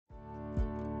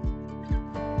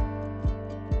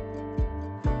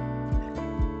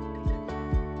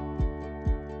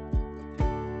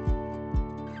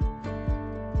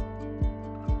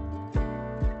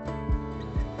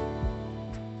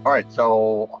All right,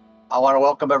 so I want to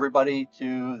welcome everybody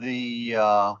to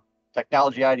the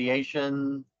Technology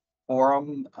Ideation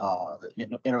Forum,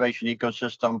 the Innovation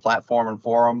Ecosystem Platform and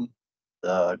Forum.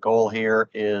 The goal here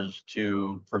is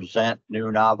to present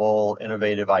new, novel,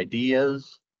 innovative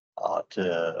ideas,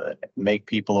 to make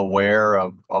people aware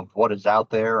of what is out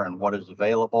there and what is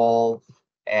available.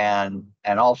 And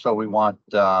also we want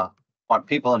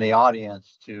people in the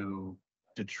audience to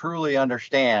truly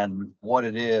understand what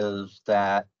it is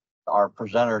that our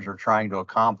presenters are trying to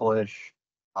accomplish,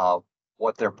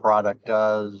 what their product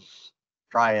does,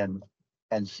 try and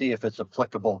see if it's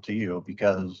applicable to you,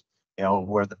 because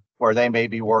where they may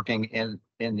be working in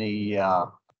the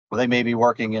where they may be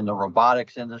working in the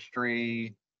robotics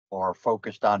industry or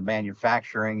focused on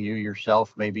manufacturing. You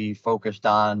yourself may be focused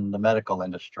on the medical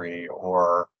industry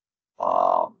or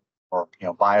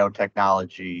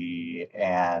biotechnology,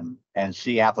 and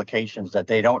see applications that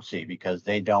they don't see because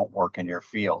they don't work in your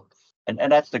field.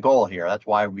 And that's the goal here. That's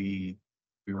why we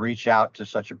reach out to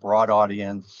such a broad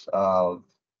audience of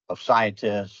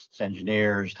scientists,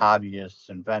 engineers, hobbyists,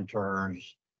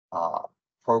 inventors,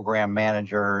 program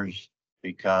managers,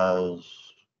 because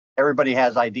everybody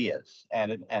has ideas.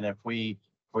 And if we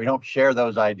don't share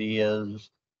those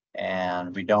ideas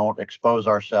and we don't expose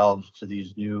ourselves to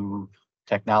these new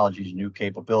technologies, new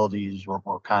capabilities, we're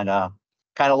kind of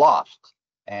lost.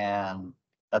 And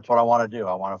that's what I want to do.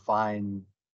 I want to find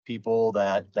people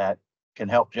that can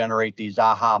help generate these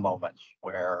aha moments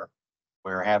where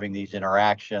we're having these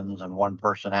interactions and one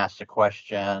person asks a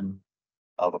question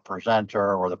of a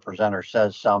presenter, or the presenter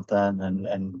says something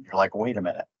and you're like, wait a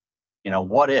minute,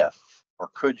 what if,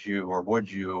 or could you, or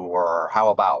would you, or how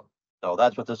about? So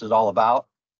that's what this is all about.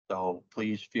 So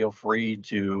please feel free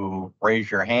to raise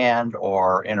your hand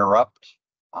or interrupt.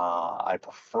 I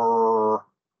prefer,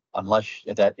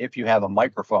 if you have a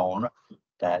microphone,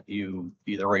 that you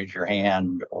either raise your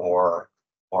hand or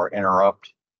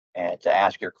interrupt and to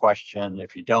ask your question.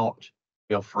 If you don't,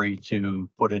 feel free to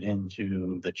put it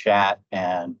into the chat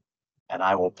and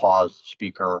I will pause the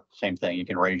speaker. Same thing, you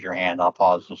can raise your hand, I'll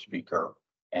pause the speaker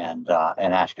and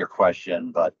ask your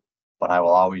question, but I will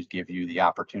always give you the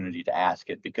opportunity to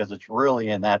ask it, because it's really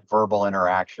in that verbal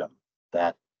interaction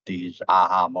that these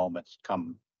aha moments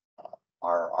come.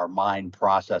 Our mind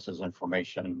processes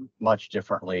information much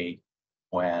differently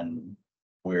when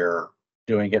we're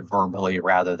doing it verbally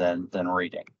rather than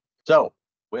reading. So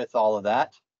with all of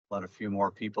that, let a few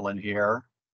more people in here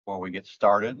before we get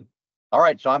started. All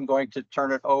right, so I'm going to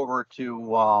turn it over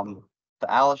to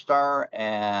Alistair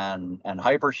and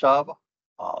Hypersub.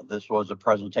 This was a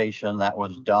presentation that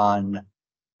was done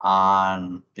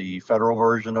on the federal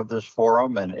version of this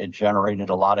forum, and it generated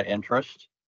a lot of interest.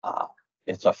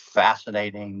 It's a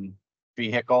fascinating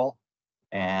vehicle,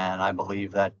 and I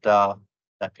believe that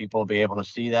people will be able to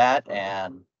see that,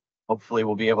 and hopefully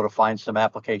we'll be able to find some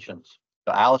applications.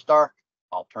 So Alistair,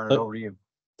 I'll turn it over to you.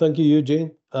 Thank you,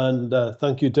 Eugene, and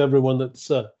thank you to everyone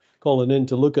that's calling in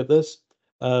to look at this.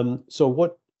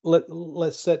 So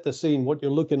let's set the scene. What you're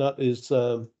looking at is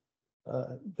the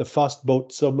fast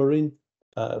boat submarine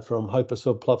from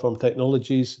Hypersub Platform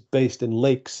Technologies, based in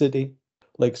Lake City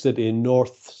in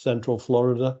north central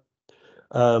Florida.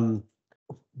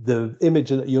 The image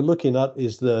that you're looking at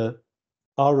is the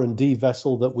R&D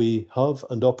vessel that we have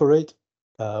and operate.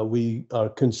 We are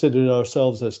considering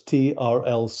ourselves as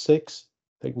TRL6,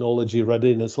 Technology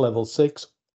Readiness Level 6.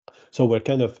 So we're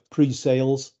kind of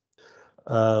pre-sales.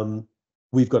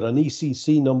 We've got an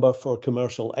ECC number for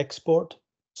commercial export,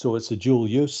 so it's a dual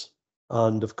use,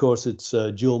 and of course it's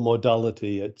a dual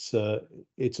modality. It's a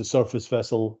surface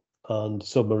vessel and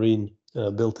submarine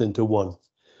built into one.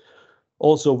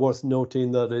 Also worth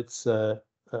noting that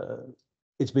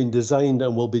it's been designed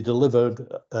and will be delivered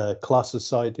Class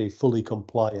Society fully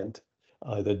compliant,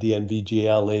 either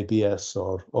DNVGL, ABS,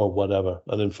 or whatever.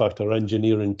 And in fact, our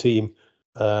engineering team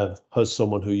has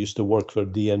someone who used to work for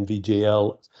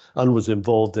DNVGL and was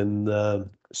involved in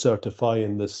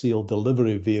certifying the sealed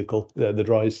delivery vehicle, the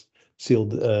dry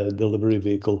sealed delivery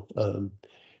vehicle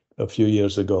a few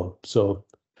years ago. So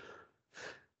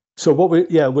what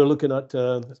we're looking at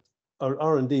our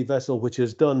R&D vessel, which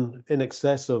has done in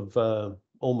excess of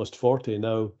almost 40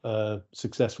 now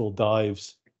successful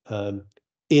dives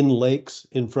in lakes,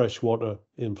 in freshwater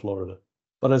in Florida.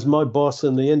 But as my boss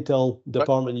in the Intel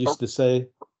department used to say...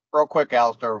 Real quick,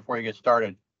 Alistair, before you get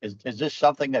started, is this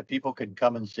something that people can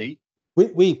come and see?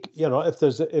 We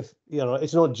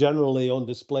it's not generally on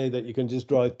display that you can just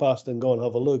drive past and go and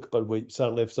have a look, but we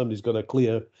certainly, if somebody's got a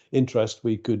clear interest,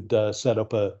 we could set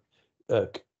up a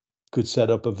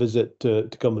visit to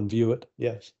come and view it.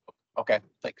 Yes. Okay,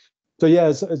 thanks. So yeah,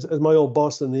 as my old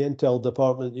boss in the Intel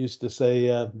department used to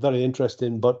say, very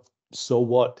interesting, but so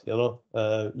what?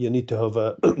 You need to have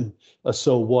a a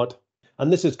so what.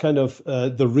 And this is kind of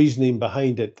the reasoning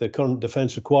behind it, the current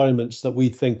defense requirements that we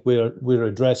think we're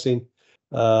addressing.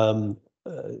 Um,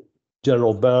 uh,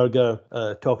 General Berger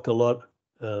talked a lot,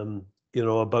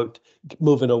 about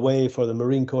moving away for the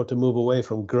Marine Corps to move away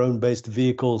from ground-based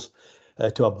vehicles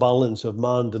to a balance of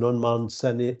manned and unmanned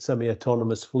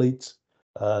semi-autonomous fleets.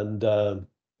 And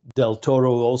Del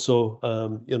Toro also,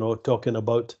 talking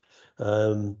about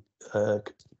um, uh,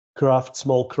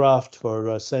 small craft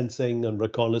for sensing and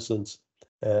reconnaissance,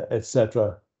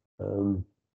 etc.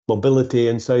 Mobility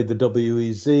inside the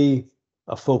WEZ,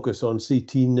 a focus on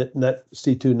C2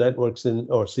 networks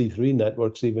or C3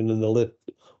 networks, even in the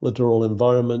littoral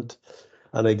environment.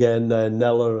 And again,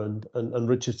 Neller and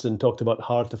Richardson talked about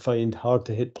hard to find, hard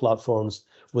to hit platforms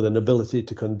with an ability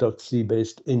to conduct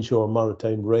sea-based inshore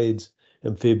maritime raids,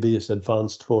 amphibious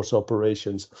advanced force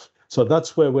operations. So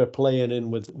that's where we're playing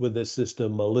in with this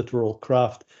system, a littoral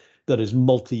craft that is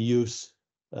multi-use,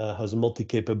 has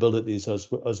multi-capabilities, as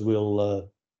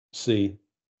we'll see.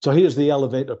 So here's the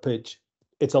elevator pitch.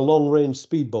 It's a long-range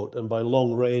speedboat, and by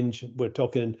long range, we're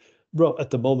talking at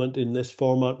the moment in this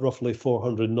format, roughly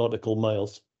 400 nautical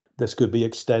miles. This could be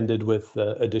extended with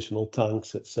additional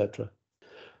tanks, etc.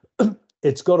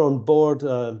 It's got on board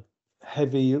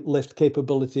heavy lift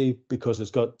capability because it's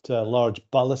got large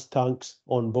ballast tanks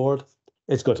on board.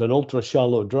 It's got an ultra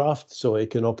shallow draft, so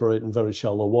it can operate in very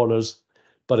shallow waters,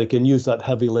 but it can use that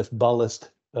heavy lift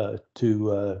ballast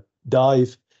to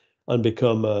dive and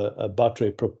become a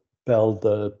battery propelled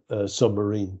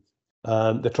submarine.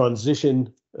 The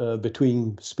transition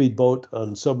between speedboat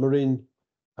and submarine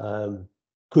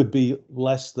could be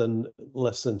less than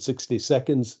 60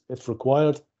 seconds if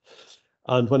required.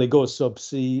 And when it goes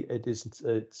subsea,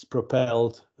 it's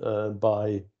propelled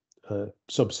by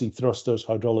subsea thrusters,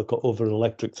 hydraulic over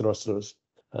electric thrusters.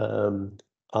 And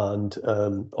on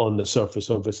the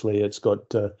surface, obviously, it's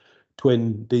got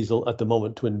twin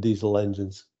diesel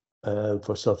engines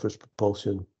for surface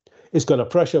propulsion. It's got a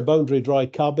pressure boundary dry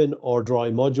cabin or dry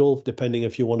module, depending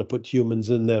if you want to put humans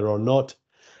in there or not.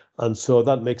 And so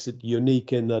that makes it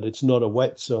unique in that it's not a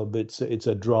wet sub, it's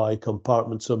a dry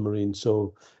compartment submarine.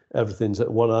 So everything's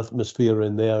at 1 atmosphere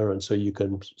in there, and so you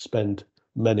can spend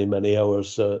many, many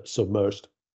hours submerged.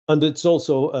 And it's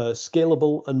also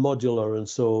scalable and modular, and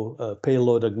so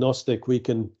payload agnostic. We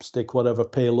can stick whatever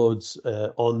payloads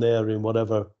on there in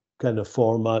whatever kind of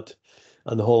format.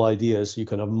 And the whole idea is you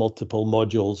can have multiple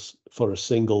modules for a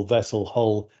single vessel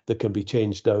hull that can be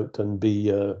changed out and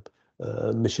be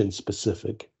mission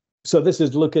specific. So this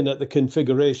is looking at the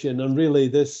configuration, and really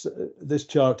this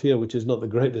chart here, which is not the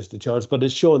greatest of charts, but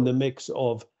it's showing the mix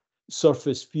of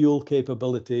surface fuel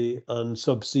capability and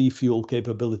subsea fuel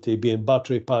capability being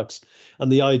battery packs.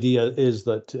 And the idea is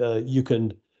that you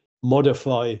can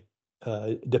modify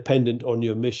dependent on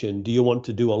your mission. Do you want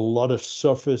to do a lot of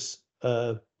surface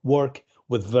work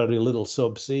with very little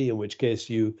subsea, in which case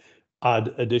you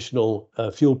add additional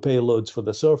fuel payloads for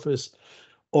the surface?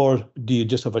 Or do you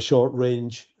just have a short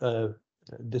range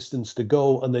distance to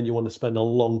go, and then you want to spend a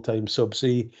long time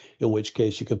subsea, in which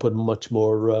case you can put much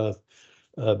more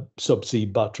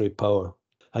subsea battery power?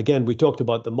 Again, we talked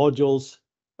about the modules,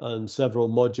 and several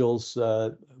modules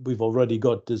we've already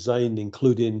got designed,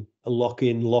 including a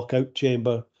lock-in, lock-out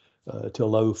chamber to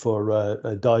allow for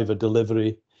a diver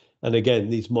delivery. And again,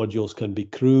 these modules can be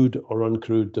crewed or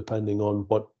uncrewed depending on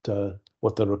what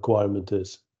the requirement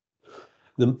is.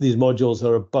 These modules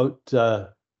are about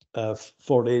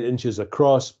 48 inches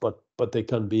across, but they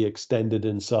can be extended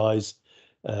in size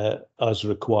as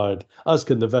required, as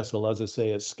can the vessel. As I say,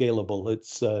 it's scalable.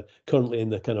 It's currently in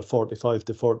the kind of 45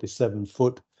 to 47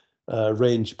 foot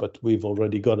range, but we've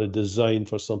already got a design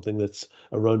for something that's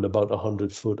around about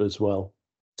 100 foot as well.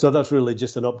 So that's really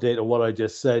just an update on what I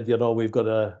just said. We've got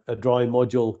a dry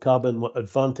module cabin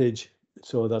advantage.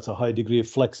 So that's a high degree of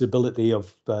flexibility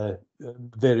of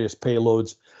various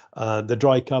payloads. The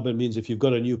dry cabin means if you've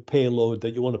got a new payload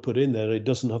that you want to put in there, it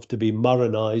doesn't have to be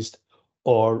marinized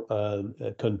or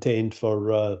contained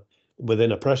for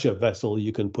within a pressure vessel.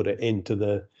 You can put it into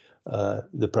the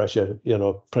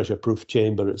pressure-proof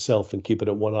chamber itself and keep it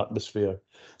at 1 atmosphere.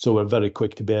 So we're very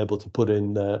quick to be able to put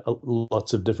in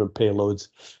lots of different payloads,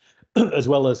 as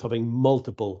well as having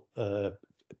multiple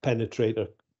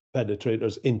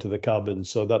penetrators into the cabin.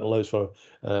 So that allows for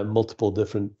multiple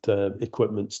different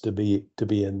equipments to be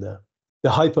in there. The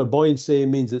hyperbuoyancy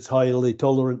means it's highly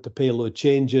tolerant to payload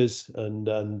changes and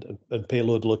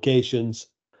payload locations.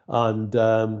 And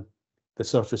the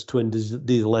surface twin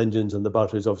diesel engines, and the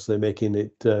batteries obviously making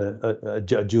it a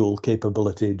dual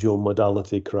capability, dual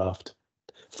modality craft.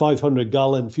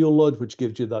 500-gallon fuel load, which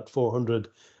gives you that 400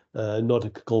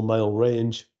 nautical mile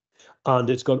range, and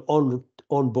it's got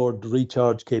onboard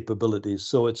recharge capabilities.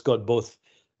 So it's got both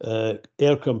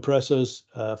air compressors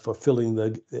for filling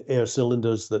the air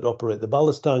cylinders that operate the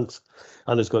ballast tanks,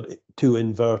 and it's got 2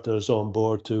 inverters on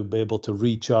board to be able to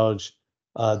recharge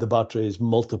the batteries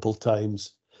multiple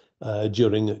times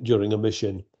during a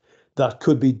mission. That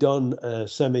could be done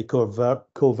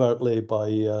semi-covertly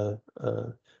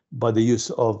by the use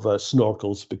of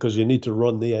snorkels, because you need to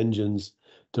run the engines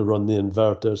to run the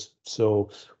inverters. So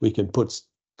we can put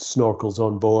snorkels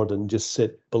on board and just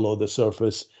sit below the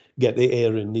surface, get the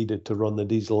air in needed to run the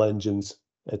diesel engines,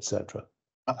 etc.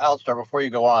 Alistair, before you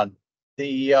go on,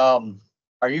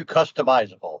 are you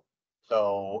customizable?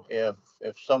 So if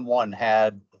someone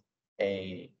had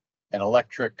an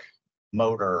electric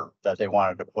motor that they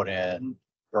wanted to put in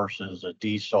versus a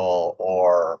diesel,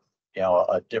 or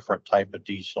a different type of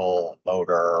diesel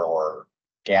motor or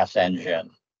gas engine,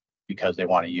 because they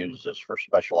want to use this for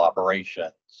special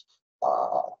operations,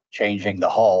 changing the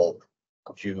hull,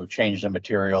 could you change the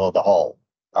material of the hull?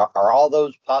 Are all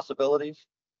those possibilities?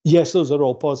 Yes, those are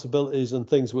all possibilities and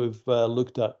things we've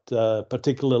looked at,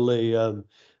 particularly,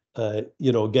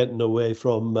 getting away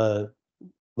from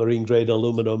marine grade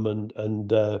aluminum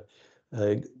and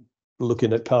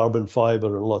looking at carbon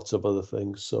fiber and lots of other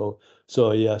things. So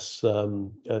yes,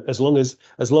 as long as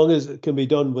it can be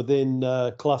done within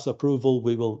class approval,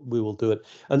 we will do it.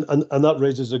 And that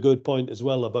raises a good point as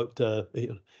well about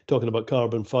talking about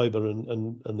carbon fiber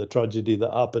and the tragedy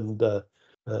that happened at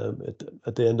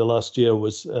the end of last year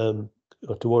or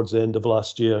towards the end of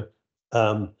last year.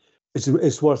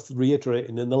 It's worth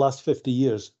reiterating, in the last 50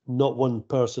 years, not one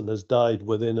person has died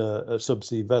within a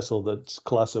subsea vessel that's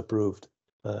class approved.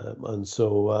 And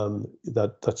so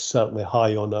that's certainly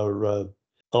high on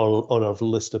our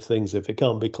list of things. If it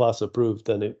can't be class approved,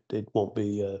 then it won't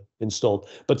be installed.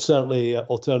 But certainly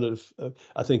alternative.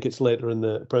 I think it's later in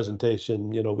the presentation.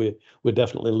 We're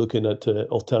definitely looking at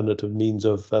alternative means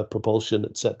of propulsion,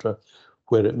 etc.,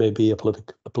 where it may be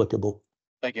applicable.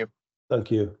 Thank you.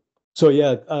 Thank you. So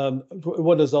yeah,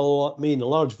 what does all that mean? A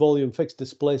large volume, fixed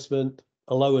displacement,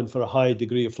 allowing for a high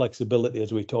degree of flexibility,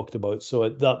 as we talked about. So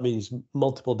that means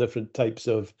multiple different types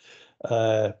of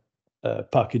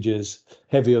packages,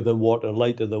 heavier than water,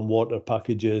 lighter than water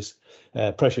packages,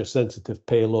 pressure sensitive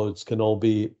payloads can all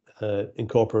be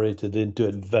incorporated into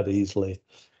it very easily.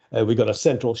 We've got a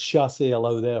central chassis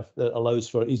that allows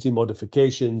for easy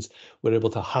modifications. We're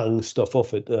able to hang stuff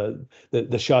off it.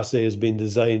 The chassis has been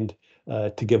designed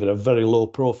to give it a very low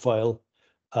profile,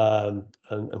 and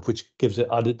which gives it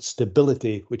added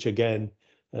stability, which again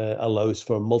allows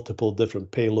for multiple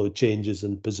different payload changes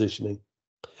and positioning.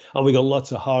 And we got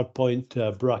lots of hard point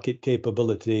bracket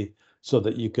capability, so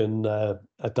that you can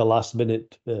at the last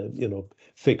minute,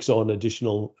 fix on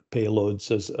additional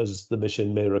payloads as the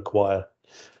mission may require.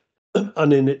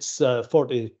 And in its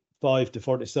 45 to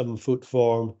 47 foot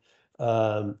form,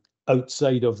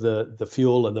 outside of the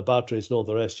fuel and the batteries and all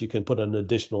the rest, you can put an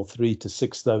additional 3,000 to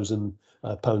 6,000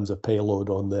 pounds of payload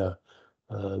on there.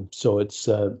 So it's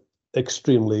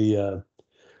extremely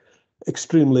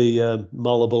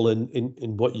malleable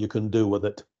in what you can do with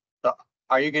it.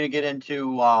 Are you going to get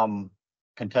into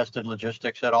contested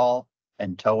logistics at all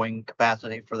and towing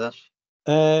capacity for this?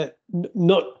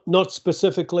 Not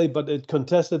specifically, but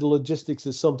contested logistics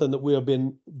is something that we have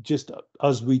been, just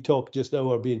as we talk just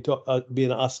now, are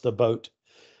being asked about,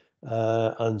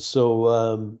 and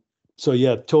so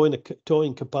yeah,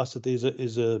 towing capacity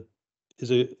is a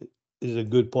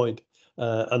good point,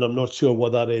 and I'm not sure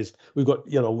what that is. We've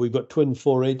got twin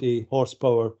 480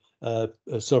 horsepower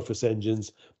surface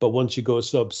engines, but once you go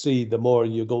subsea, the more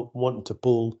you go wanting to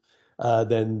pull,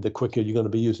 then the quicker you're going to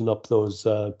be using up those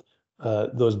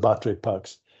battery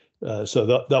packs. So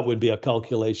that would be a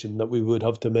calculation that we would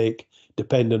have to make,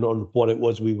 depending on what it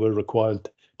was we were required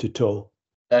to tow.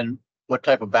 And what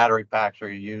type of battery packs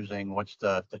are you using? What's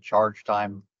the charge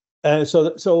time?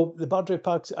 So the battery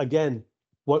packs, again,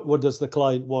 what does the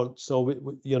client want? So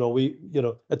we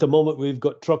at the moment we've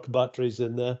got truck batteries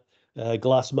in there,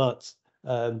 glass mats.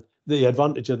 The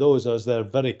advantage of those is they're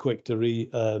very quick to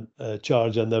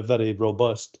recharge and they're very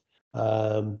robust.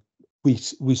 We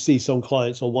see some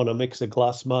clients will want to mix a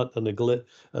glass mat and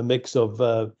a mix of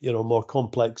more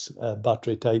complex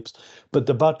battery types, but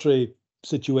the battery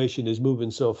situation is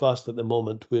moving so fast at the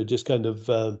moment. We're just kind of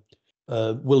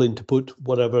willing to put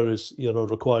whatever is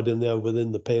required in there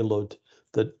within the payload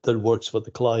that works for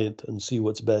the client and see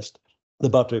what's best. the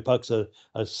battery packs are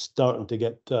starting to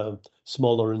get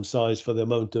smaller in size for the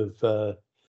amount of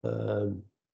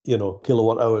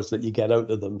kilowatt hours that you get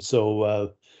out of them.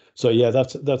 So yeah,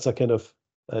 that's a kind of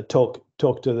talk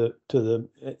to the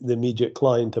immediate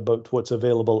client about what's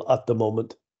available at the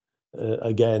moment.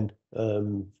 Again,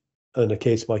 on a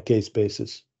case by case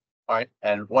basis. All right,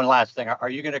 and one last thing: are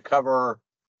you going to cover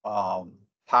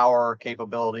power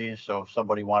capabilities? So if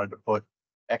somebody wanted to put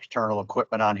external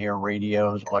equipment on here,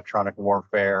 radios, electronic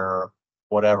warfare,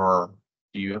 whatever,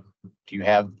 do you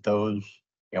have those?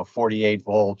 48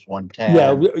 volts, 110.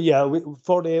 Yeah,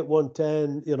 48,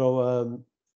 110.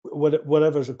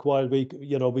 Whatever's required. We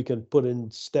can put in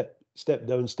step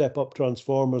down, step up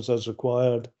transformers as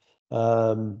required.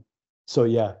 So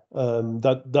yeah,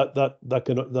 that's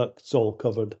all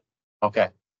covered. Okay,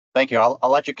 thank you. I'll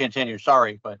let you continue.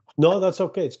 Sorry, but no, that's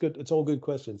okay. It's good. It's all good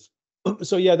questions.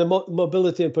 So yeah, the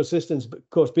mobility and persistence. Of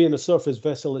course, being a surface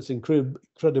vessel, it's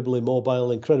incredibly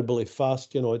mobile, incredibly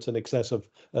fast. It's in excess of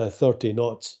 30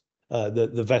 knots.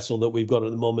 The vessel that we've got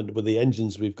at the moment with the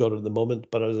engines we've got at the moment.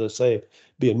 But as I say,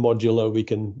 being modular,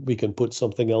 we can put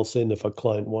something else in if a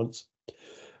client wants.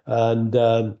 And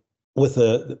with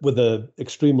a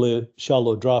extremely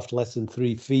shallow draft, less than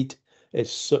 3 feet,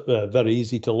 it's very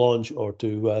easy to launch or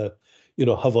to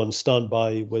have on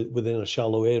standby within a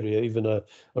shallow area, even a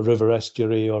river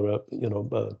estuary or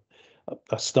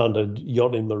a standard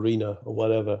yachting marina or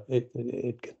whatever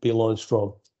it can be launched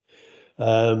from.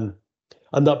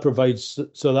 And that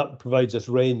provides us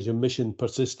range and mission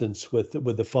persistence with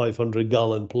the 500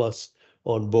 gallon plus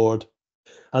on board.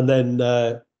 And then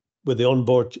with the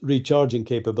onboard recharging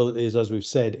capabilities, as we've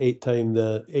said, eight times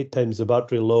the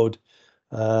battery load,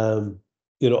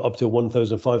 up to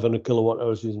 1,500 kilowatt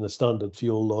hours using the standard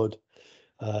fuel load.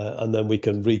 And then we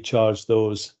can recharge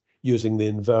those using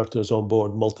the inverters on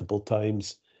board multiple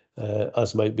times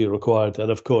as might be required.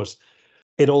 And of course,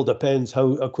 it all depends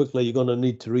how quickly you're going to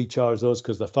need to recharge those,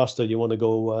 because the faster you want to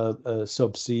go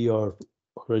subsea or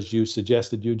as you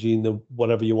suggested, Eugene,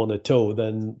 whatever you want to tow,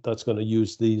 then that's going to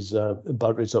use these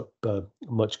batteries up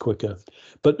much quicker.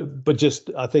 But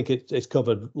just I think it's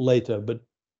covered later.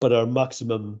 But our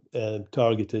maximum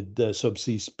targeted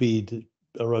subsea speed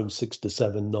around 6 to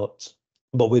 7 knots.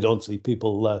 But we don't see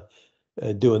people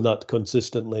doing that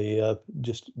consistently,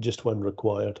 just when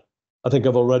required. I think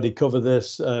I've already covered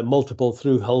this. Multiple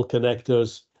through hull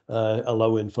connectors,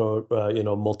 allowing for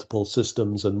multiple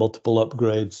systems and multiple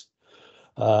upgrades.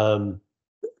 One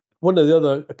of the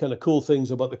other kind of cool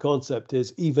things about the concept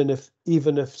is even if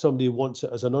somebody wants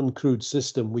it as an uncrewed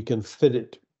system, we can fit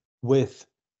it with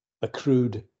a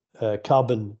crewed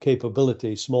cabin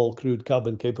capability, small crewed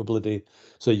cabin capability,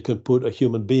 so you can put a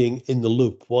human being in the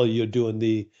loop while you're doing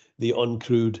the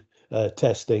uncrewed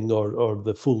testing or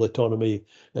the full autonomy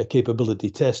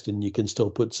capability testing. You can still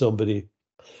put somebody,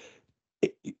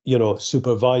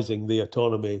 supervising the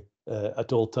autonomy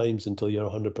at all times until you're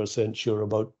 100% sure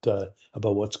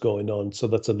about what's going on. So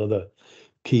that's another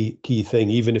key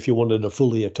thing. Even if you wanted a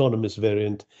fully autonomous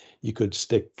variant, you could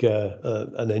stick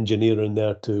an engineer in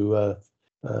there to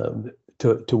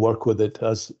work with it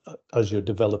as you're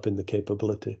developing the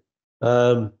capability.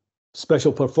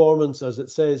 Special performance, as it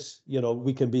says,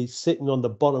 we can be sitting on the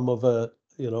bottom of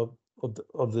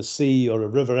of the sea or a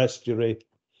river estuary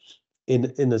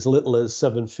in as little as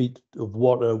 7 feet of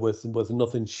water with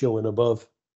nothing showing above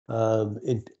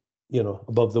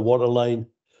above the water line.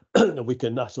 We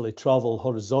can actually travel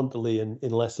horizontally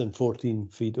in less than 14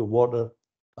 feet of water,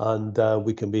 and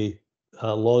we can be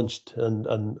launched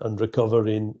and recover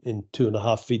in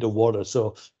 2.5 feet of water.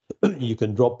 So you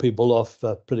can drop people off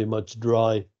pretty much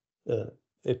dry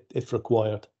if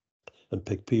required, and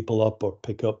pick people up or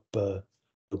pick up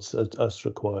as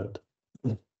required.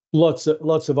 Lots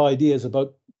of ideas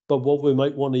about what we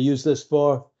might want to use this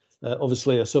for.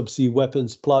 Obviously, a subsea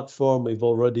weapons platform. We've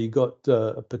already got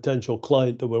a potential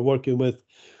client that we're working with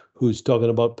who's talking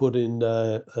about putting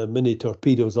mini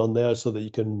torpedoes on there so that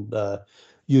you can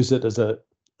use it as a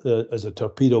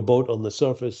torpedo boat on the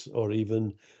surface, or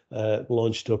even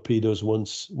launch torpedoes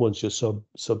once you're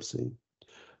subsea.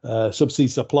 Subsea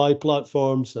supply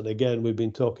platforms, and again, we've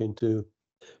been talking to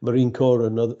Marine Corps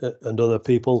and other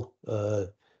people.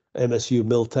 MSU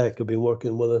Miltech have been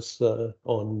working with us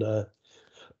on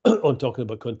talking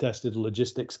about contested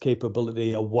logistics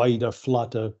capability, a wider,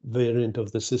 flatter variant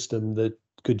of the system that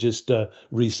could just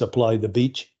resupply the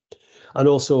beach. And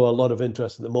also a lot of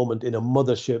interest at the moment in a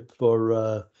mothership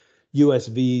for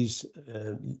USVs,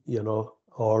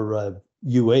 or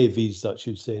UAVs, that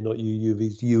should say, not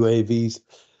UUVs, UAVs.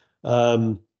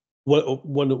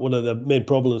 One of the main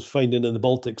problems finding in the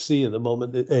Baltic Sea at the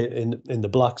moment, in the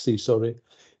Black Sea, sorry,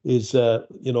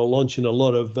 launching a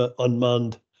lot of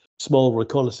unmanned small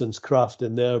reconnaissance craft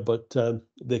in there, but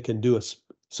they can do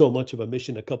so much of a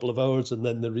mission, a couple of hours, and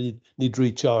then they need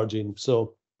recharging.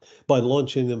 So by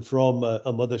launching them from a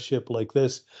mothership like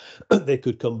this, they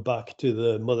could come back to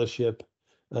the mothership,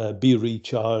 be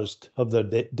recharged, have their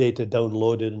data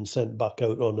downloaded and sent back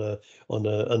out on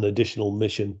an additional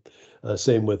mission.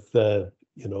 Same with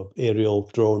aerial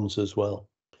drones as well.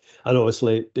 And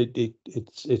obviously,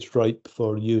 it's ripe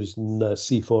for using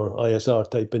C4 ISR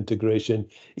type integration,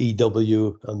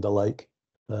 EW and the like,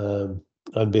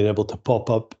 and being able to pop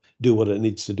up, do what it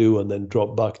needs to do, and then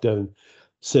drop back down,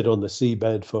 sit on the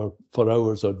seabed for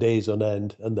hours or days on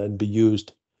end, and then be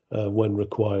used when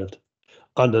required.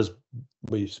 And as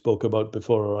we spoke about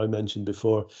before, or I mentioned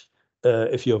before,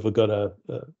 if you ever got a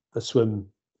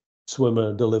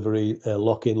swimmer delivery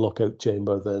lock-in, lock-out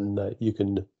chamber, then you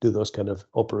can do those kind of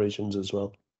operations as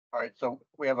well. All right, so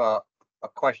we have a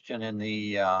question in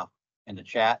the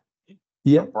chat.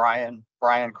 Yeah. Brian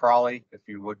Crawley, if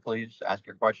you would please ask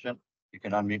your question. You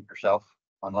can unmute yourself,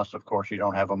 unless of course you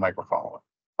don't have a microphone.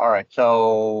 All right,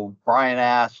 so Brian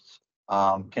asks,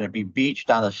 can it be beached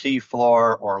on the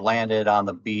seafloor or landed on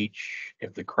the beach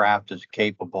if the craft is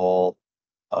capable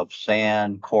of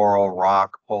sand, coral,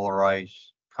 rock, polar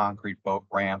ice, concrete boat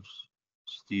ramps,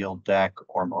 steel deck,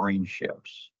 or marine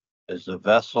ships? Is the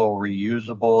vessel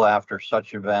reusable after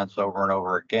such events over and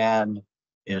over again?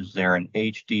 Is there an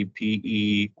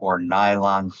HDPE or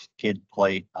nylon skid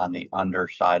plate on the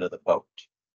underside of the boat?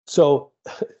 So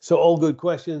all good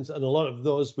questions, and a lot of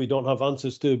those we don't have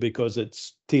answers to because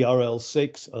it's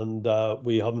TRL6 and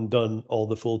we haven't done all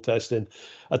the full testing.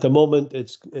 At the moment,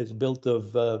 it's built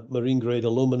of marine grade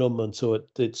aluminum, and so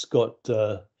it's got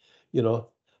a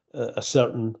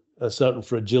certain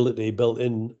fragility built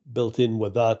in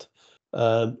with that.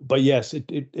 But yes,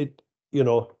 it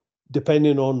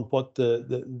depending on what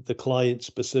the client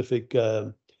specific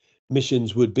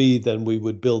missions would be, then we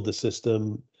would build the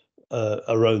system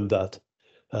around that.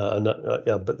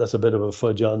 But that's a bit of a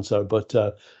fudge answer. But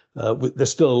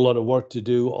there's still a lot of work to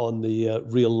do on the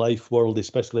real life world,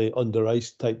 especially under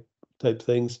ice type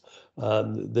things.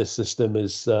 This system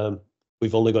is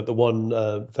we've only got the one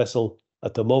vessel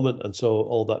at the moment, and so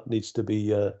all that needs to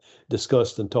be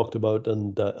discussed and talked about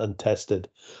and tested.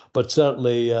 But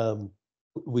certainly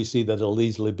we see that it'll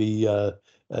easily be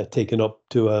taken up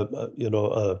to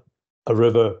a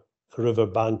river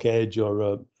bank edge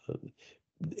or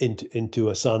into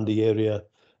a sandy area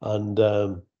and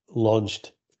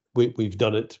launched. We've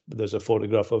done it. There's a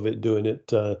photograph of it doing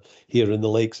it here in the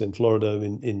lakes in Florida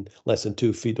in less than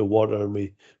 2 feet of water, and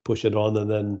we push it on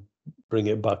and then bring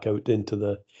it back out into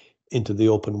the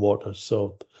open water.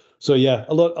 So yeah,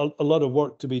 a lot of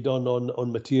work to be done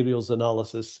on materials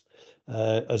analysis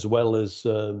as well as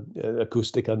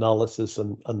acoustic analysis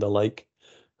and the like.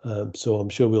 So I'm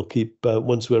sure we'll keep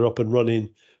once we're up and running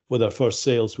with our first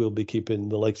sales, we'll be keeping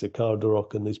the likes of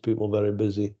Carderock and these people very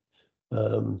busy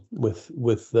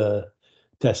with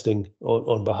testing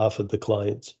on behalf of the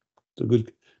clients. So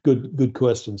good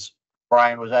questions.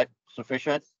 Brian, was that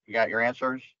sufficient? You got your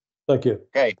answers? Thank you.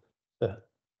 Okay.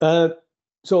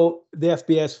 So the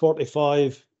FPS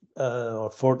 45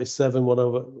 or 47,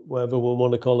 whatever we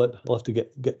want to call it. I'll have to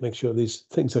make sure these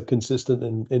things are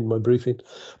consistent in my briefing.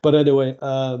 But anyway,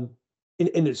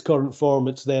 in its current form,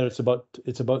 it's there. It's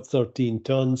about 13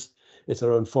 tons. It's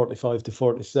around 45 to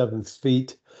 47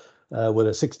 feet with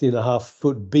a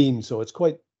 16.5-foot beam. So it's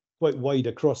quite wide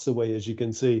across the way, as you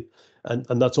can see.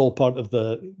 And that's all part of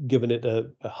the giving it a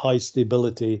high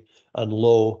stability and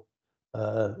low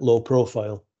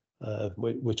profile,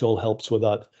 which all helps with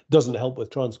that. Doesn't help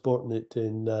with transporting it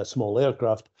in small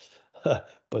aircraft,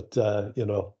 but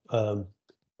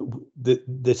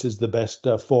this is the best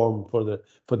form for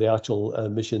the actual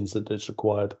missions that is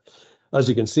required. As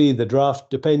you can see, the draft,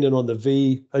 depending on the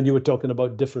V, and you were talking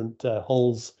about different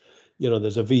hulls.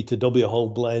 There's a V to W hull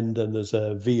blend and there's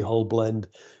a V hull blend.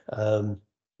 The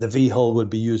V hull would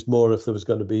be used more if there was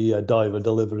going to be a diver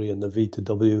delivery, and the V to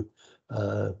W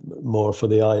more for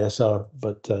the ISR.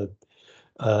 But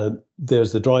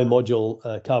there's the dry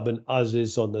module cabin as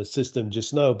is on the system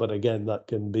just now, but again, that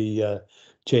can be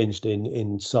changed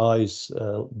in size,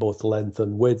 both length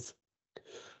and width.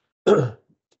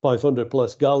 500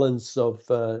 plus gallons of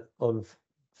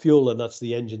fuel, and that's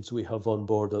the engines we have on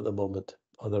board at the moment.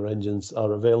 Other engines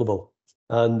are available.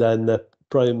 And then the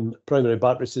primary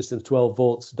battery system, 12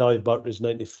 volts, dive batteries,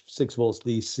 96 volts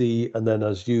DC. And then,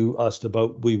 as you asked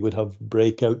about, we would have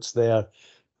breakouts there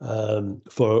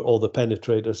for all the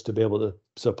penetrators to be able to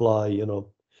supply,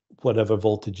 whatever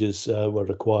voltages were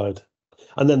required.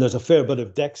 And then there's a fair bit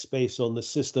of deck space on the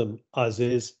system as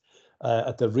is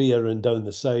at the rear and down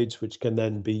the sides, which can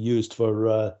then be used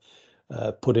for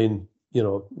putting,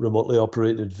 remotely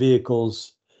operated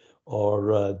vehicles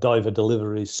or diver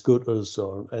delivery scooters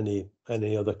or any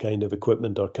other kind of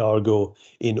equipment or cargo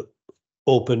in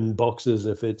open boxes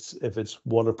if it's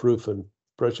waterproof and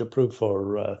pressure proof,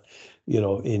 or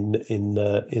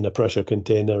in a pressure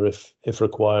container if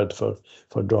required for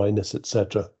dryness,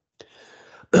 etc.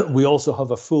 We also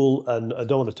have a full, and I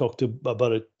don't want to talk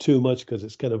about it too much because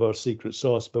it's kind of our secret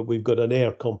sauce, but we've got an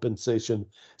air compensation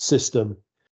system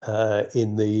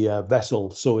in the vessel.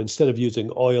 So instead of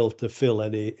using oil to fill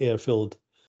any air-filled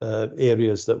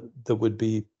areas that would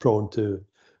be prone to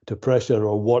pressure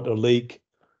or water leak,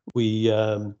 we've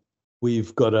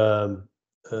got an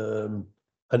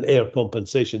air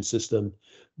compensation system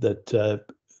that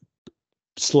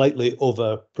slightly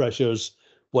over pressures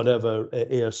whatever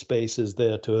air space is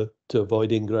there to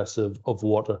avoid ingress of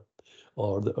water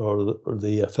or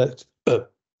the effects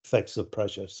of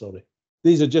pressure. Sorry.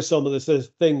 These are just some of the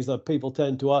things that people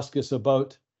tend to ask us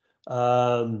about.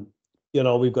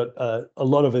 We've got a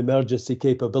lot of emergency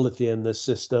capability in this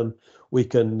system. We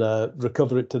can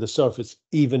recover it to the surface,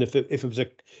 even if it was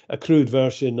a crewed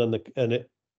version and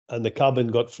the cabin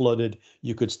got flooded,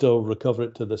 you could still recover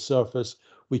it to the surface.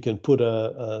 We can put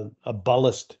a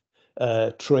ballast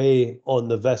tray on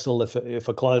the vessel if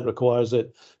a client requires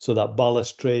it. So that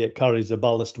ballast tray, it carries the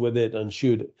ballast with it, and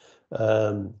should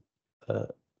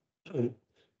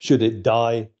it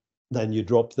die, then you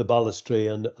drop the ballast tray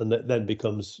and it then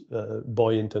becomes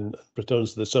buoyant and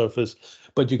returns to the surface.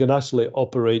 But you can actually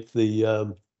operate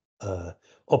the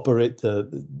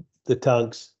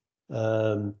tanks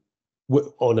on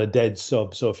a dead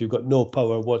sub. So if you've got no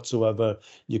power whatsoever,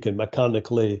 you can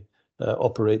mechanically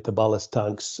operate the ballast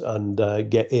tanks and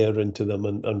get air into them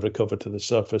and recover to the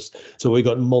surface. So we've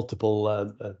got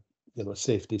multiple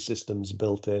safety systems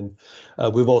built in.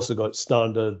 We've also got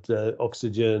standard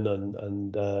oxygen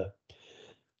and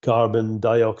carbon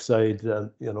dioxide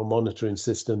monitoring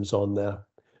systems on there,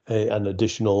 and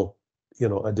additional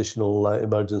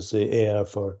emergency air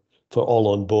for all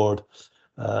on board.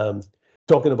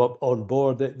 Talking about on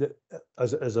board,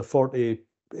 as a 40,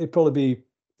 it'd probably be,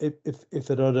 if it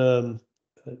had a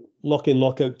lock-in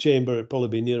lockout chamber, it'd probably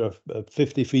be near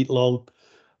 50 feet long,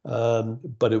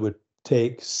 but it would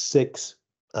take 6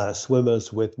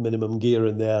 swimmers with minimum gear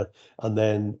in there, and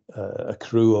then a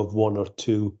crew of 1 or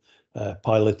 2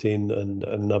 piloting and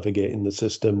navigating the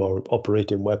system or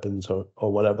operating weapons or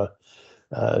whatever.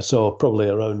 So probably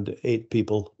around 8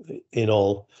 people in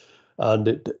all. And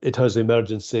it has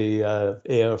emergency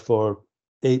air for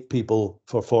 8 people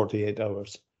for 48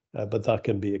 hours, but that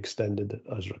can be extended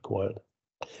as required.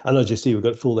 And as you see, we've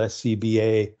got full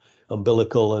SCBA,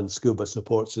 umbilical and scuba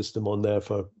support system on there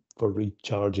for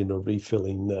recharging or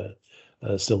refilling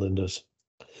cylinders.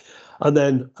 And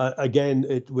then again,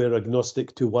 we're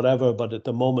agnostic to whatever, but at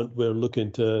the moment we're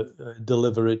looking to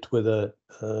deliver it with a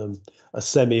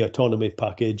semi-autonomy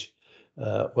package,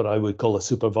 what I would call a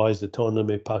supervised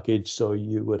autonomy package. So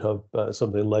you would have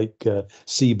something like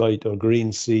Seabite or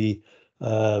Green Sea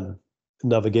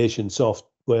navigation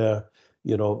software,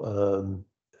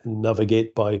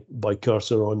 navigate by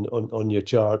cursor on your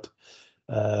chart,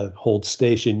 hold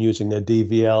station using a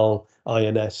DVL,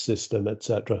 INS system,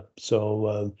 etc.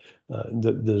 So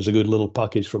there's a good little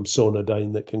package from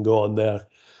Sonodyne that can go on there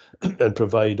and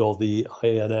provide all the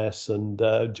INS and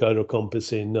gyro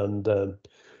compassing and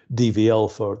DVL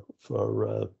for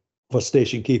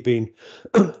station keeping,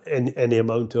 any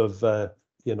amount of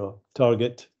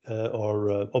target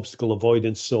or obstacle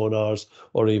avoidance sonars,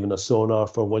 or even a sonar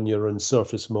for when you're in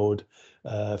surface mode,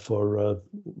 for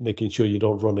making sure you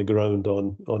don't run aground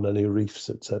on any reefs,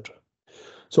 etc.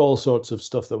 So all sorts of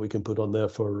stuff that we can put on there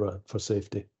for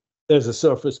safety. There's a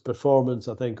surface performance,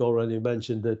 I think already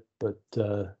mentioned it, but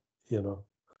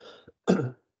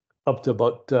up to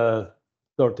about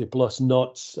 30 plus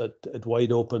knots at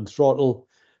wide open throttle,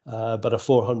 but a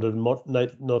 400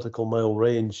 nautical mile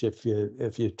range if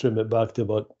you trim it back to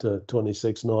about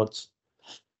 26 knots.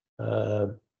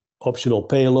 Optional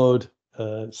payload,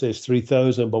 it says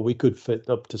 3,000, but we could fit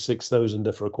up to 6,000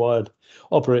 if required.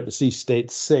 Operate in sea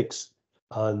state 6,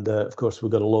 and of course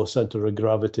we've got a low center of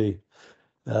gravity.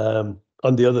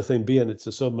 And the other thing being, it's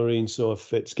a submarine, so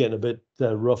if it's getting a bit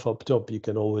rough up top, you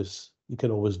can always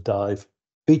dive.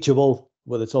 Beachable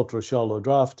with its ultra shallow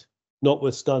draft,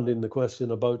 notwithstanding the question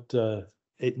about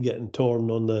it getting torn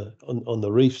on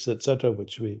the reefs, etc.,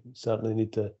 which we certainly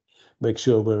need to make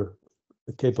sure we're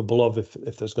capable of if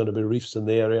there's going to be reefs in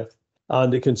the area.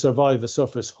 And it can survive a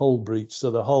surface hull breach, so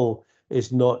the hull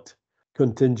is not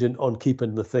contingent on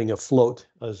keeping the thing afloat,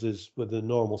 as is with a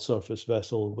normal surface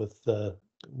vessel with the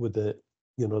the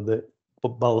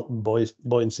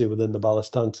buoyancy within the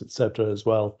ballast tanks, etc. as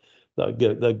well.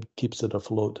 That keeps it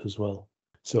afloat as well,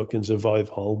 so it can survive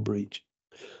hull breach.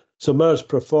 Submerged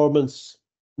performance,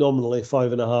 nominally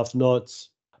 5.5 knots,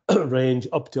 range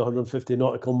up to 150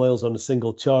 nautical miles on a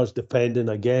single charge, depending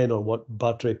again on what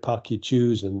battery pack you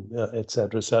choose, and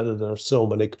etc. etc. There are so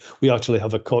many. We actually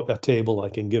have a table I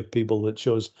can give people that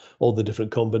shows all the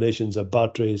different combinations of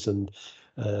batteries and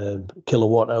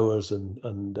kilowatt hours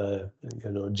and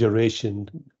duration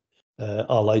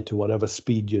allied to whatever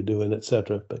speed you're doing,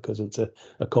 etc. Because it's a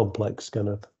complex kind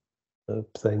of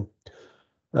thing.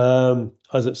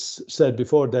 As it's said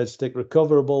before, dead stick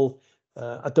recoverable.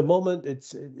 At the moment,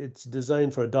 it's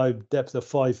designed for a dive depth of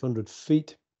 500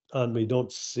 feet, and we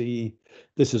don't see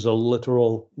this is a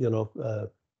littoral,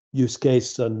 use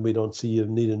case, and we don't see you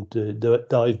needing to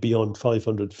dive beyond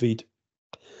 500 feet.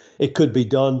 It could be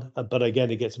done, but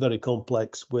again, it gets very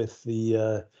complex with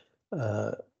the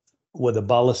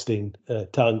ballasting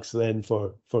tanks then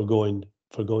for going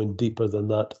deeper than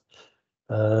that.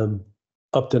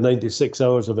 Up to 96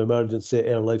 hours of emergency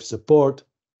air life support,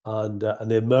 and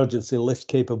an emergency lift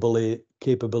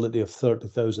capability of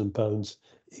 30,000 pounds,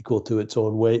 equal to its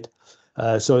own weight.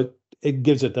 So it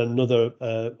gives it another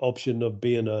option of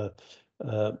being a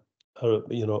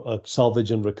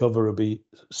salvage and recovery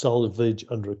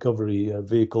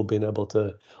vehicle, being able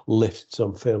to lift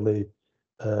some fairly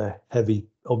heavy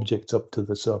objects up to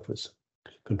the surface.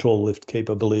 Control lift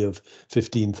capability of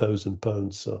 15,000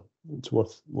 pounds, so it's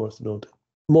worth noting.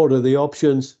 More of the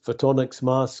options: photonics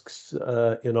masks.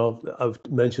 I've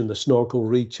mentioned the snorkel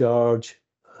recharge,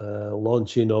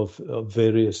 launching of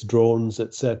various drones,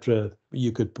 etc.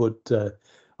 You could put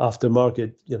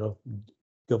aftermarket,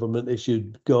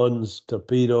 government-issued guns,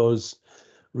 torpedoes,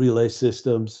 relay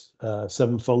systems,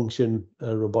 7-function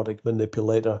robotic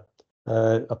manipulator,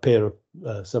 a pair of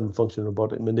 7-function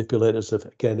robotic manipulators.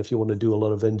 If you want to do a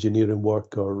lot of engineering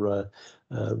work or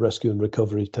rescue and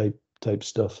recovery type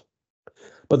stuff.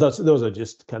 But those are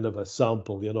just kind of a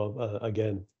sample,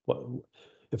 again,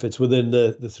 if it's within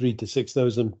the 3,000 to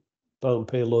 6,000 pound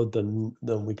payload,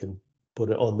 then we can put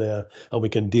it on there and we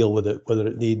can deal with it, whether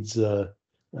it needs a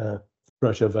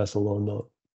pressure vessel or not.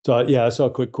 So I saw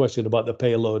a quick question about the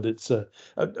payload. It's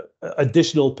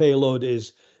additional payload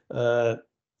is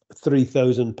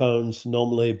 3,000 pounds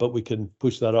normally, but we can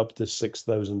push that up to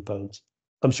 6,000 pounds.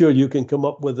 I'm sure you can come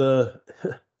up with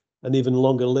an even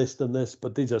longer list than this,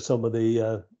 but these are some of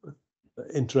the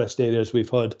interest areas we've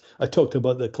had. I talked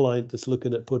about the client that's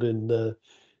looking at putting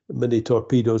mini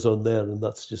torpedoes on there, and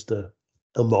that's just a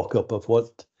mock-up of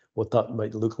what that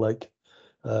might look like.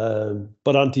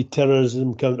 But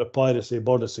anti-terrorism, counter-piracy,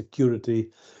 border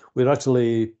security, we're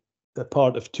actually a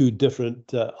part of 2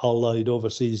 different allied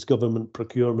overseas government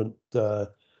procurement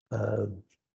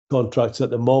contracts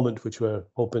at the moment, which we're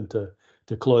hoping to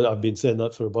close. I've been saying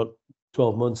that for about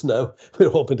 12 months now. We're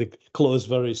hoping to close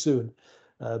very soon.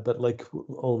 But like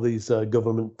all these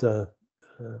government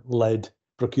led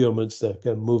procurements, they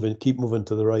can keep moving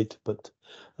to the right. But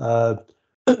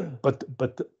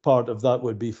part of that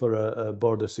would be for a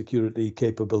border security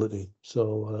capability.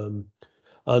 So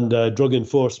and drug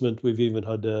enforcement, we've even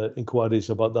had inquiries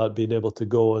about that, being able to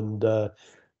go and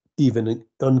even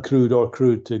uncrewed or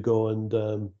crewed to go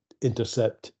and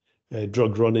intercept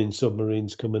drug running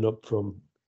submarines coming up from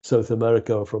South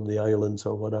America or from the islands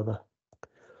or whatever.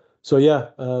 So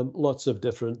lots of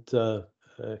different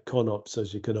con-ops,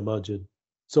 as you can imagine.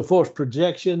 So force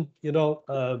projection,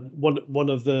 one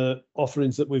of the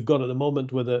offerings that we've got at the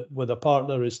moment with a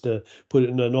partner is to put it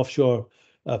in an offshore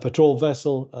patrol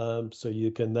vessel, so you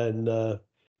can then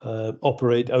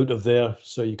operate out of there,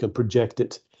 so you can project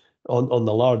it on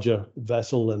the larger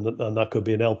vessel, and that could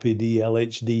be an LPD,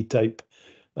 LHD type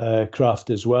craft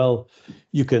as well.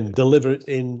 You can deliver it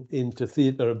into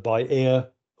theatre by air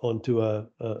onto a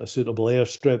suitable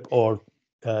airstrip, or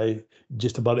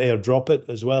just about airdrop it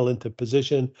as well into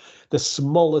position. The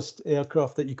smallest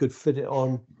aircraft that you could fit it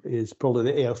on is probably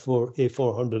the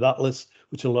A400 Atlas,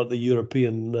 which a lot of the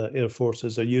European air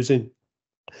forces are using,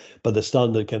 but the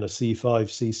standard kind of C5,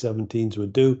 C17s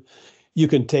would do. You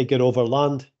can take it over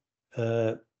land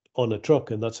on a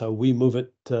truck, and that's how we move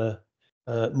it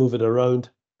around.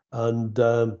 And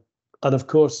of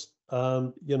course, I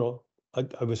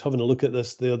was having a look at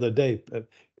this the other day.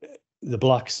 The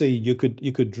Black Sea, you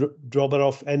could drop it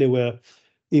off anywhere,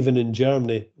 even in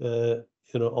Germany,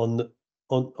 on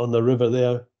the river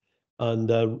there,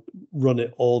 and run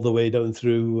it all the way down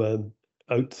through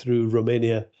out through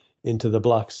Romania into the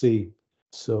Black Sea.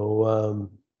 So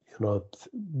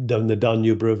down the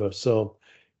Danube River. So,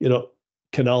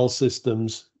 canal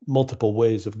systems, multiple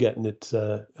ways of getting it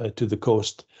to the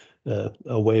coast,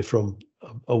 away from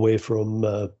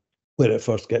where it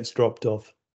first gets dropped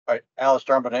off. All right,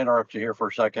 Alistair, I'm going to interrupt you here for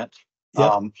a second.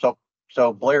 Yeah.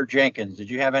 So Blair Jenkins, did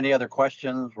you have any other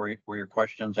questions? Were your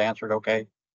questions answered? Okay,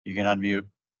 you can unmute.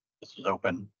 This is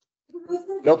open.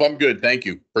 Nope, I'm good. Thank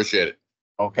you. Appreciate it.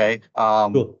 Okay.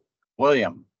 Cool.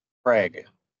 William, Craig,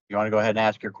 you want to go ahead and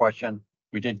ask your question?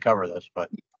 We did cover this, but.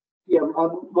 Yeah,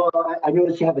 well, I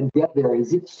noticed you have a depth there.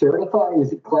 Is it certified?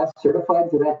 Is it class certified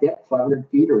to that depth, 500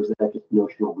 feet, or is that just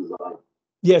notional design?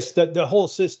 Yes, the whole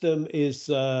system is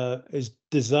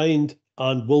designed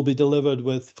and will be delivered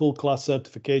with full class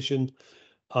certification.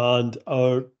 And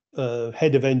our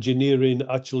head of engineering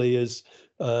actually is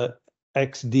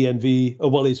ex-DNV.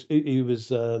 Well, he was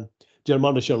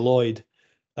Germanischer Lloyd,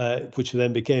 which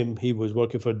then became, he was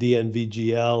working for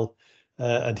DNVGL,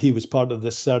 and he was part of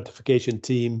the certification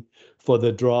team for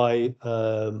the dry,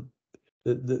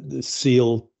 the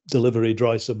seal delivery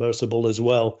dry submersible as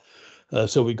well.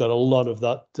 So we got a lot of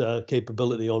that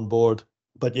capability on board.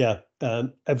 But yeah,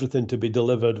 everything to be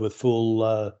delivered with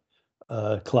full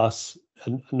class,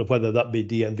 and whether that be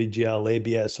DNVGL,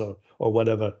 ABS, or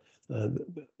whatever.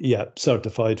 Yeah,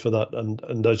 certified for that,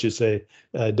 and as you say,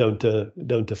 down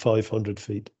to 500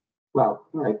 feet. Wow.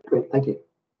 All right. Great. Thank you.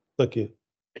 Thank you.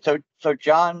 So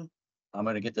John, I'm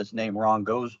going to get this name wrong.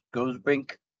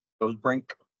 Goesbrink.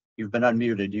 You've been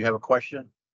unmuted. Do you have a question?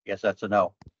 Yes, that's a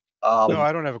no. No,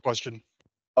 I don't have a question.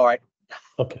 All right.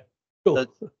 Okay. Cool.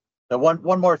 The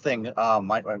one more thing.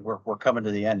 We're coming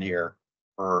to the end here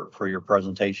for your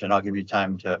presentation. I'll give you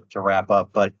time to wrap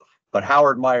up. But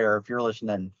Howard Meyer, if you're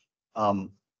listening,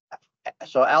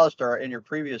 so Alistair, in your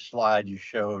previous slide, you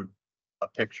showed a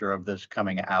picture of this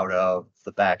coming out of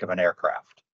the back of an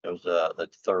aircraft. It was the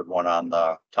third one on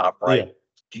the top right. Yeah.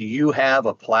 Do you have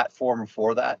a platform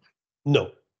for that?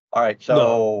 No. All right.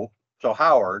 So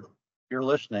Howard, if you're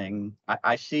listening,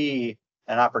 I see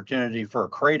an opportunity for a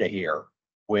CRADA here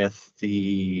with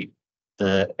the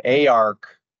ARC.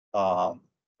 What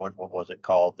was it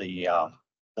called? The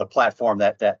platform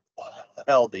that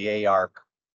held the ARC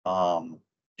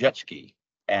jet ski,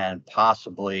 and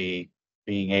possibly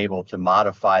being able to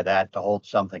modify that to hold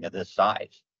something of this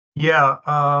size. Yeah,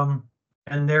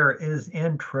 and there is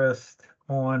interest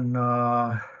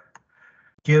on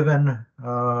given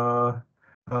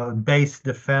base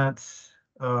defense,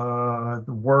 the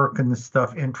work and the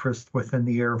stuff, interest within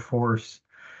the Air Force,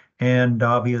 and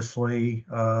obviously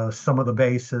some of the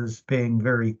bases being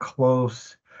very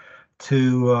close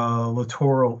to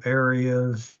littoral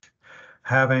areas,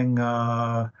 having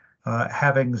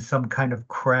some kind of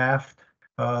craft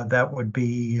that would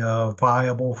be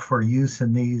viable for use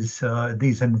in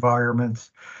these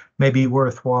environments may be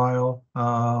worthwhile.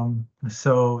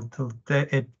 So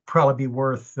it'd probably be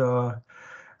worth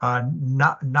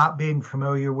not being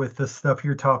familiar with the stuff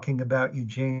you're talking about,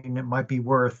 Eugene. It might be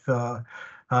worth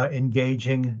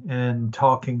engaging and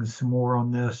talking some more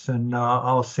on this, and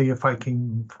I'll see if I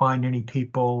can find any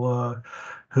people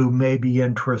who may be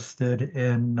interested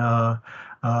in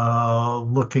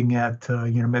looking at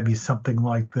maybe something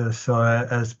like this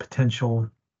as potential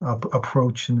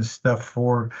approach and stuff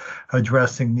for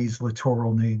addressing these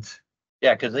littoral needs.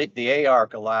 Yeah, because the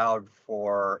ARC allowed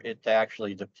for it to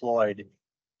actually deploy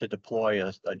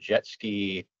a jet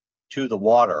ski to the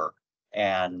water,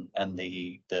 and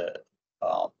the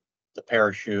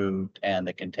parachute and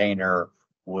the container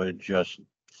would just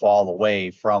fall away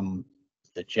from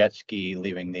the jet ski,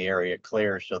 leaving the area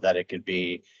clear so that it could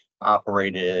be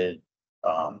operated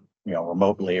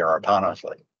remotely or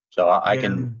autonomously. So I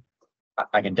can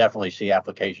definitely see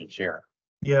applications here.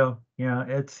 Yeah,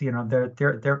 it's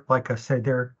there like I said,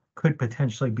 there could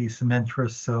potentially be some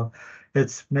interest, so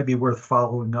it's maybe worth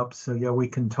following up. So yeah, we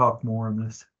can talk more on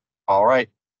this. All right.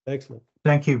 Excellent.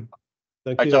 Thank you.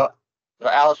 Thank you. So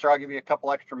Alistair, I'll give you a couple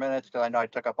extra minutes because I know I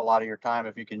took up a lot of your time.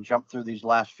 If you can jump through these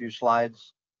last few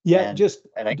slides. Yeah,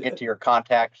 and I get to your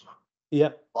contacts. Yeah.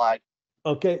 Slide.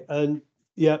 Okay, and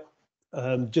yeah,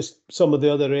 just some of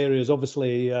the other areas,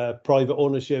 obviously, private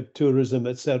ownership, tourism,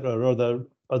 etc., are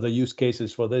other use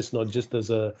cases for this, not just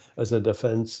as a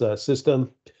defense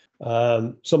system.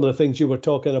 Some of the things you were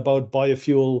talking about,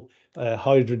 biofuel,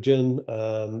 hydrogen.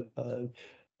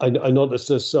 I noticed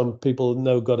there's some people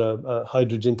now got a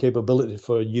hydrogen capability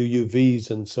for UUVs,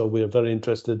 and so we're very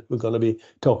interested. We're going to be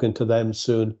talking to them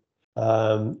soon.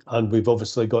 And we've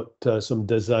obviously got some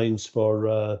designs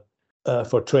for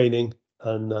training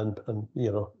and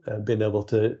being able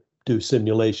to do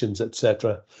simulations,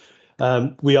 etc.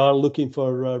 We are looking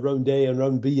for round A and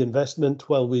round B investment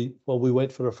while we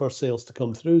wait for our first sales to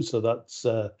come through. So that's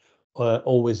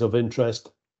always of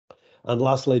interest. And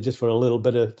lastly, just for a little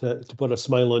bit of to put a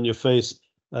smile on your face,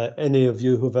 any of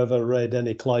you who've ever read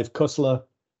any Clive Cussler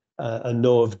and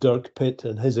know of Dirk Pitt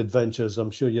and his adventures,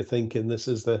 I'm sure you're thinking this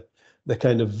is the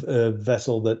kind of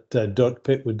vessel that Dirk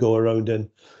Pitt would go around in.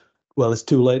 Well, it's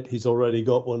too late. He's already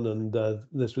got one, and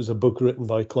this was a book written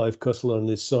by Clive Cussler and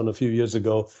his son a few years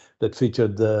ago that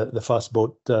featured the fast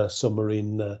boat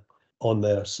submarine on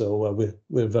there. So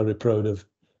we're very proud of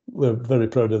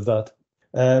that.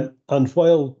 And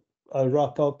while I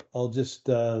wrap up, I'll just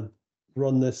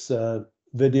run this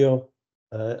video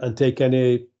and take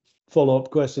any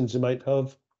follow-up questions you might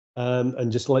have,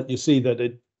 and just let you see that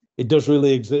it does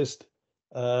really exist.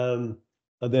 And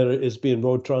there it is being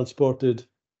road transported.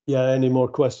 Yeah, any more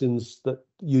questions that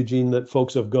Eugene that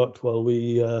folks have got while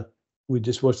we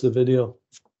just watch the video?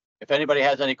 If anybody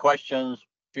has any questions,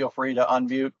 feel free to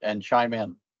unmute and chime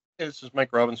in. Hey, this is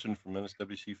Mike Robinson from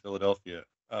NSWC Philadelphia.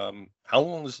 How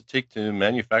long does it take to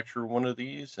manufacture one of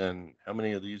these, and how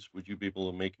many of these would you be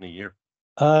able to make in a year?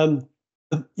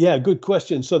 Yeah, good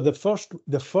question. So the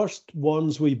first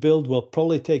ones we build will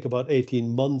probably take about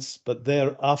 18 months, but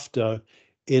thereafter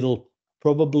it'll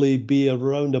probably be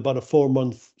around about a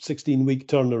 4-month, 16-week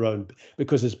turnaround,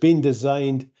 because it's been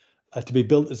designed to be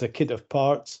built as a kit of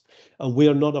parts, and we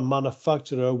are not a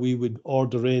manufacturer. We would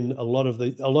order in a lot of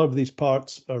these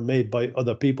parts are made by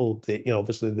other people.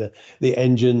 Obviously the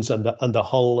engines and the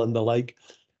hull and the like,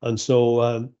 and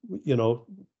so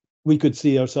we could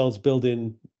see ourselves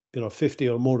building 50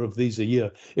 or more of these a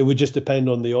year. It would just depend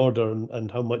on the order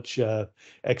and how much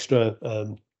extra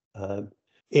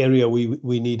area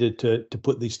we needed to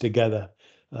put these together.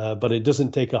 But it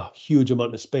doesn't take a huge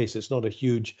amount of space. It's not a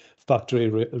huge factory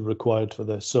required for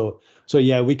this. So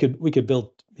yeah, we could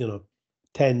build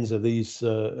tens of these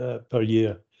per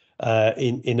year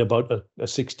in about a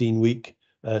 16-week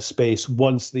space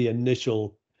once the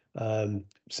initial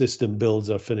system builds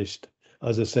are finished.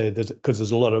 As I say, because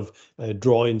there's a lot of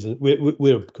drawings, and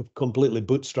we're completely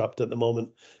bootstrapped at the moment,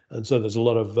 and so there's a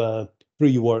lot of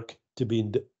pre-work to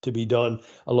be done.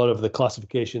 A lot of the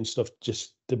classification stuff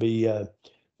just to be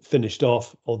finished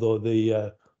off, although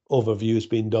the overview has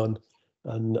been done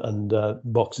and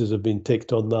boxes have been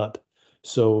ticked on that.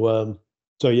 So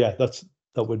yeah, that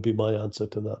would be my answer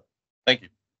to that. Thank you.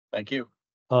 Thank you.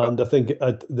 And I think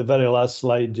at the very last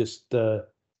slide just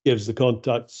gives the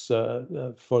contacts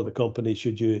for the company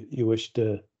should you wish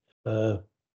to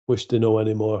know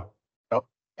any more. Oh,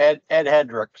 Ed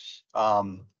Hendricks,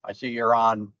 I see you're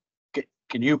on.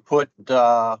 Can you put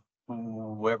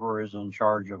whoever is in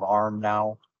charge of ARM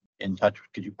now in touch?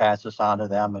 Could you pass this on to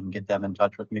them and get them in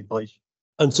touch with me, please?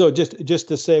 And so just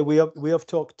to say, we have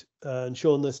talked and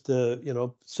shown this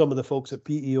to some of the folks at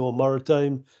PEO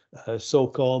Maritime,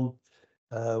 SOCOM.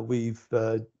 We've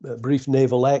briefed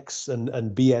Naval X and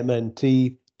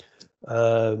BMNT.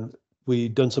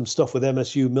 We've done some stuff with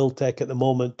MSU Miltech at the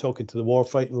moment, talking to the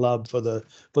Warfighting Lab for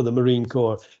the Marine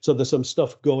Corps. So there's some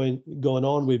stuff going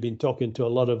on. We've been talking to a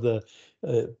lot of the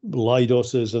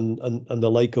Leidoses and the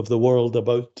like of the world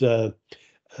about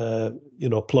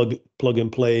plug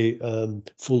and play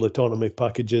full autonomy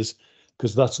packages,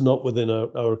 because that's not within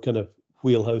our kind of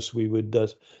wheelhouse. We would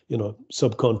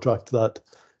subcontract that.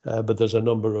 But there's a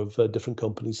number of different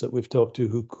companies that we've talked to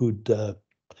who could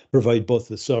provide both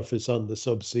the surface and the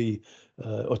subsea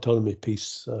autonomy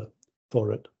piece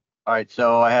for it. All right,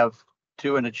 so I have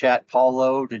two in the chat. Paul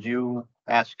Lowe, did you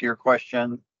ask your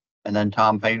question? And then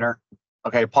Tom Painter.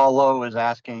 Okay, Paul Lowe is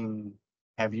asking,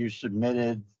 have you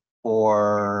submitted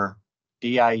for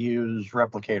DIU's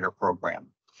replicator program,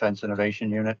 Defense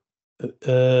Innovation Unit?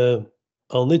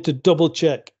 I'll need to double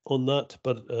check on that,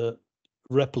 but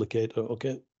replicator,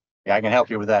 okay. Yeah, I can help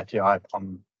you with that too. I've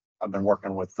been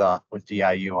working with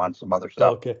DIU on some other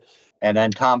stuff. Okay. And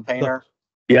then Tom Painter.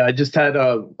 Yeah, I just had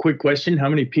a quick question. How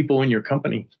many people in your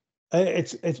company?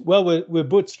 Well, we're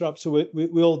bootstrapped, so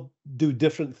we all do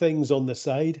different things on the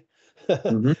side.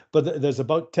 Mm-hmm. But there's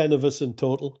about 10 of us in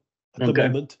total at the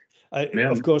moment.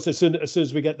 Of course, as soon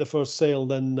as we get the first sale,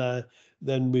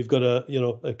 then we've got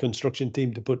a construction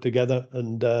team to put together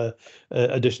and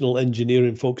additional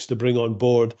engineering folks to bring on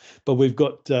board. But we've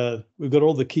got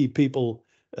all the key people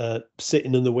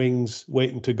sitting in the wings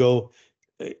waiting to go,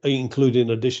 including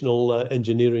additional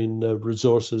engineering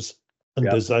resources and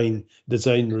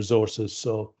design resources.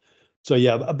 So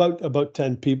yeah, about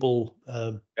 10 people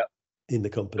in the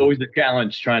company. Always a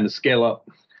challenge trying to scale up.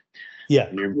 Yeah,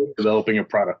 when you're developing a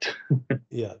product.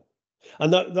 Yeah.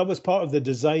 And that was part of the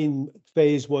design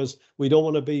phase. Was we don't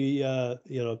want to be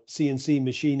CNC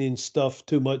machining stuff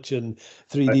too much and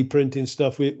 3D printing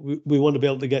stuff. We want to be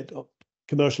able to get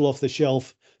commercial off the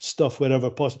shelf stuff wherever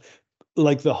possible.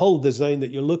 Like the hull design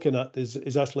that you're looking at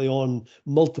is actually on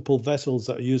multiple vessels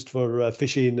that are used for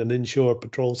fishing and inshore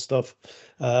patrol stuff.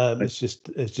 It's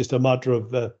just a matter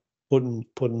of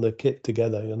putting the kit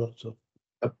together, So.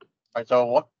 All right,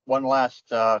 so one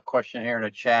last question here in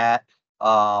the chat.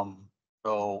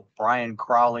 So Brian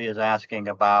Crowley is asking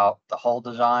about the hull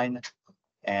design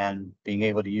and being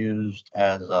able to use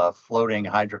as a floating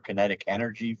hydrokinetic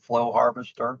energy flow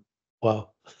harvester. Wow.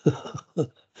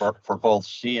 for both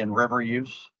sea and river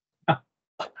use.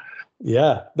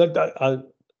 Yeah, I'd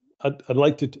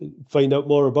like to find out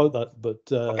more about that, but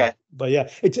okay. But yeah,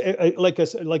 it's like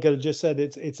I just said,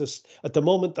 it's at the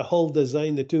moment the hull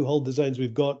design, the two hull designs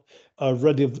we've got are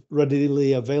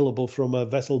readily available from a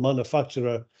vessel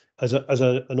manufacturer as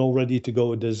an all ready to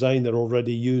go design. They're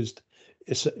already used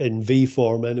in V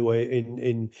form anyway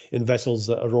in vessels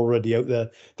that are already out there.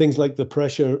 Things like the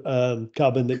pressure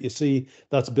cabin that you see,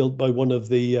 that's built by one of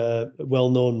the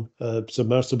well-known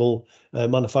submersible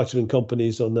manufacturing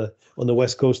companies on the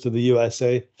west coast of the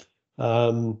USA.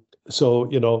 So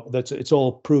it's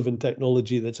all proven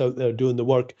technology that's out there doing the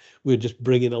work. We're just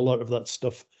bringing a lot of that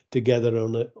stuff together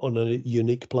on a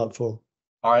unique platform.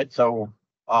 All right, so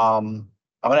I'm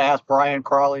going to ask Brian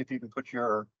Crawley if you can put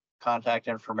your contact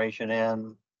information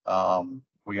in.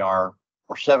 We're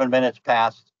 7 minutes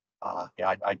past.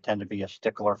 I tend to be a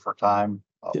stickler for time.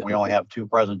 We only have 2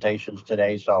 presentations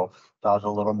today, so I was a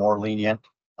little more lenient.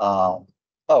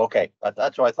 Okay,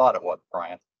 that's what I thought it was,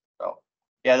 Brian. So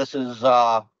yeah, this is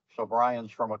so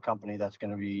Brian's from a company that's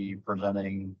going to be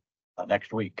presenting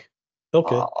next week.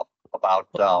 Okay. About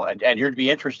and you'd be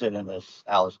interested in this,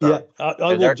 Alistair. Yeah,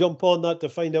 I will jump on that to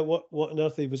find out what on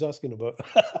earth he was asking about.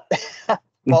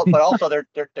 Well, but also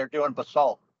they're doing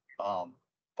basalt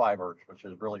fibers, which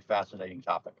is a really fascinating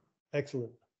topic.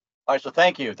 Excellent. All right, so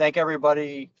thank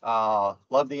everybody.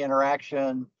 Love the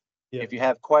interaction. Yeah. If you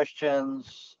have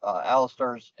questions,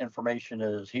 Alistair's information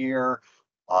is here.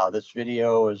 This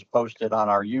video is posted on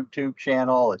our YouTube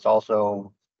channel. It's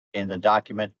also in the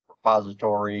document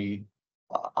repository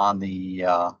on the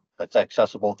that's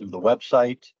accessible through the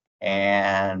website.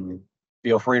 And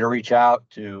feel free to reach out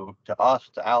to us,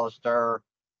 to Alistair,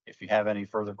 if you have any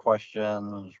further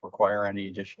questions, require any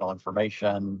additional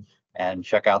information, and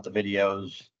check out the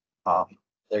videos.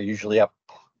 They're usually up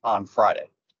on Friday.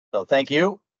 So thank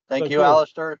you,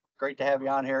 Alistair. Great to have you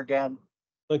on here again.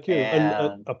 Thank you,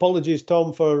 and apologies,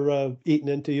 Tom, for eating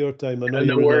into your time. I know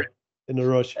no you're in a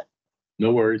rush.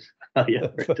 No worries. Yeah.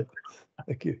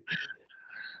 Thank you.